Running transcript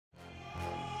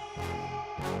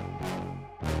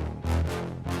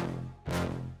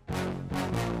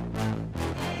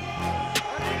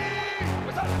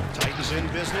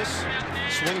business.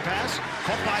 Swing pass,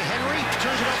 caught by Henry,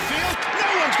 turns it upfield. No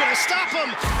one's going to stop him.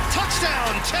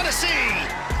 Touchdown, Tennessee.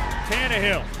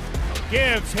 Tannehill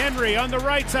gives Henry on the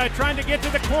right side, trying to get to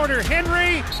the corner.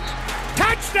 Henry,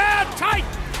 touchdown, tight.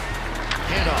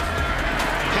 Handoff.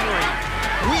 Henry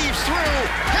weaves through.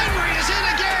 Henry is in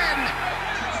again.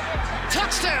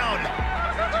 Touchdown.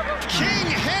 King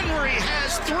Henry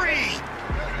has 3.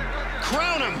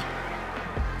 Crown him.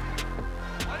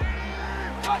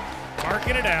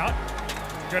 Marking it out.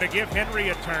 Going to give Henry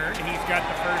a turn. He's got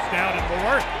the first down and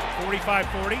more.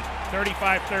 45-40,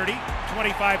 35-30,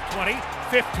 25-20,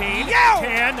 15,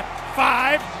 10,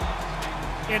 5.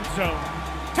 End zone.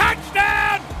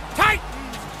 Touchdown!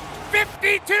 Titans!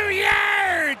 52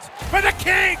 yards for the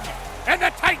King! And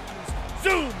the Titans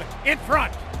zoom in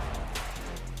front.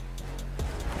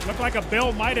 Looked like a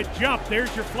Bill might have jumped.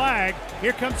 There's your flag.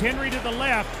 Here comes Henry to the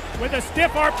left with a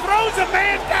stiff arm. Throws a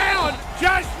man down.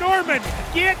 Josh Norman,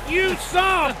 get you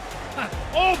some.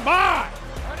 Oh, my.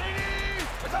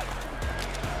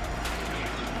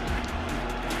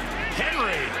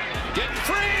 Henry getting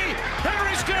free.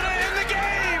 Henry's going to end the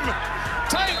game.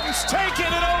 Titans take it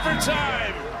in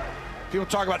overtime. People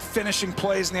talk about finishing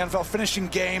plays in the NFL, finishing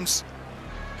games.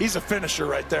 He's a finisher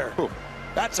right there. Ooh.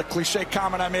 That's a cliche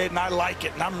comment I made, and I like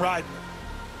it, and I'm riding.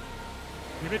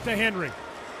 Give it to Henry.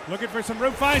 Looking for some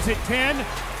room. Finds it. 10,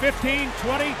 15,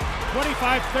 20,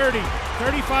 25, 30,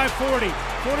 35, 40,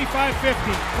 45,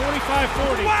 50, 45,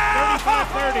 40,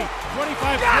 35, 30,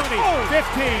 25, 20,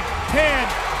 15, 10,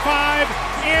 5,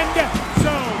 end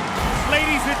zone.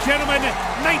 Ladies and gentlemen,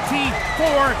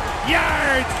 94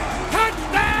 yards.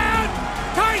 Touchdown,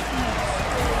 Titans.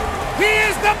 He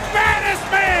is the baddest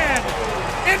man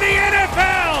in the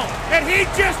NFL, and he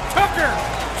just took her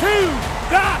to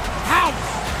the